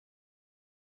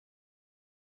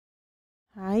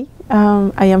Hi,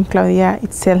 I am Claudia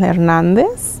Itzel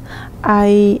Hernandez.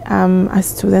 I am a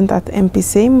student at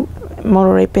MPC,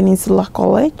 Monterey Peninsula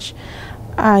College.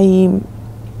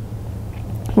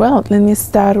 Let me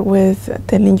start with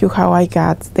telling you how I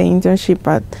got the internship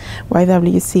at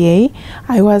YWCA.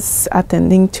 I was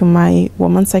attending to my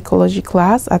women's psychology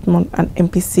class at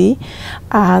MPC,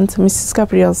 and Mrs.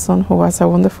 Gabrielson, who was a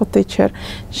wonderful teacher,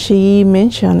 she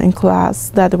mentioned in class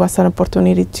that there was an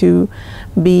opportunity to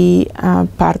be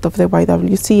part of the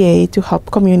YWCA to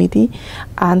help community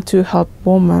and to help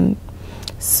women.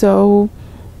 So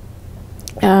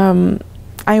I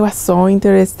was so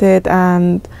interested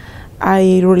and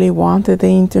I really wanted the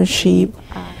internship.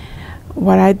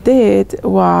 What I did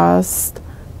was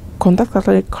contact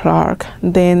Catholic Clark,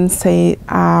 then say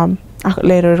a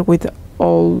letter with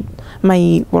all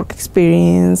my work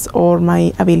experience or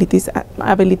my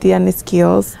ability and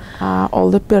skills.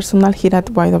 All the personnel here at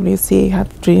YWCA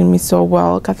had treated me so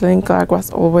well. Kathleen Clark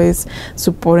was always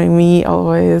supporting me,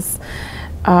 always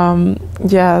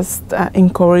just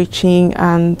encouraging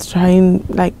and trying,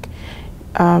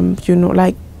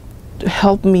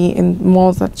 help me in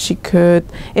more that she could.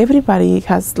 Everybody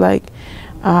has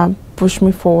pushed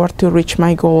me forward to reach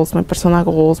my goals, my personal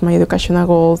goals, my educational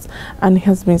goals, and it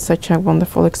has been such a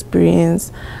wonderful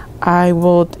experience. I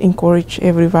would encourage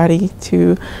everybody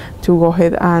to go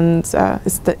ahead and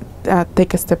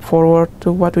take a step forward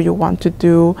to what do you want to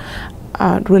do.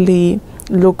 Really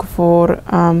look for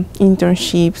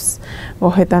internships. Go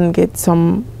ahead and get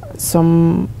some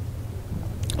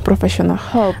professional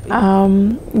help.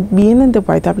 Being in the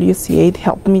YWCA, it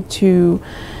helped me to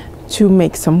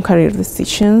make some career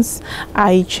decisions.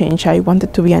 I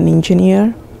wanted to be an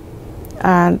engineer,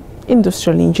 an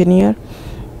industrial engineer.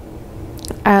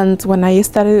 And when I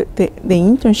started the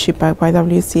internship at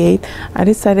YWCA, I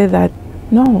decided that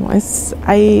no,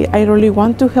 I really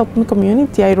want to help the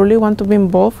community. I really want to be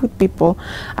involved with people.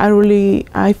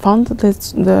 I found that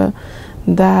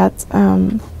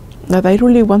I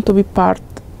really want to be part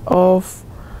of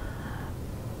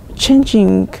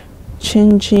changing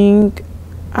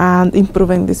and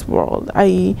improving this world.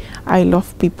 I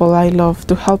love people. I love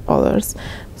to help others.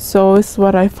 So it's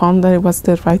what I found that it was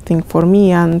the right thing for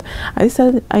me, and I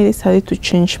decided to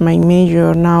change my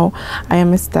major. Now I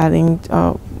am studying.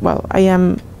 I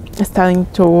am studying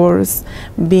towards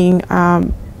being a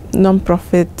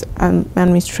non-profit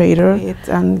administrator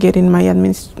and getting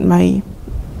my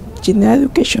general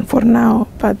education for now,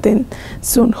 but then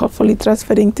soon hopefully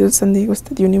transferring to San Diego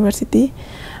State University,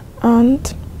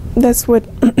 and that's what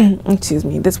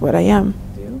that's what I am.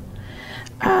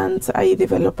 And I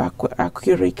develop a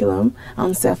curriculum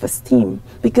on self-esteem,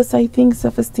 because I think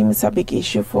self-esteem is a big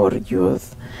issue for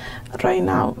youth right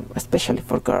now, especially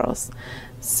for girls.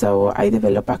 So I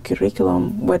develop a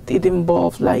curriculum what it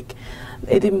involves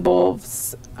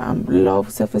low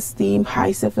self-esteem,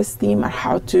 high self-esteem, and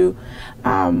how to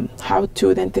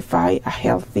identify a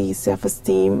healthy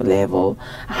self-esteem level,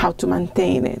 how to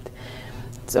maintain it.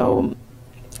 So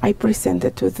I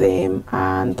presented to them,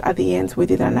 and at the end we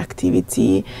did an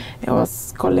activity. I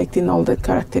was collecting all the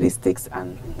characteristics,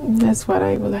 and that's what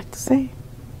I would like to say.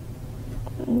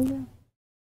 Yeah.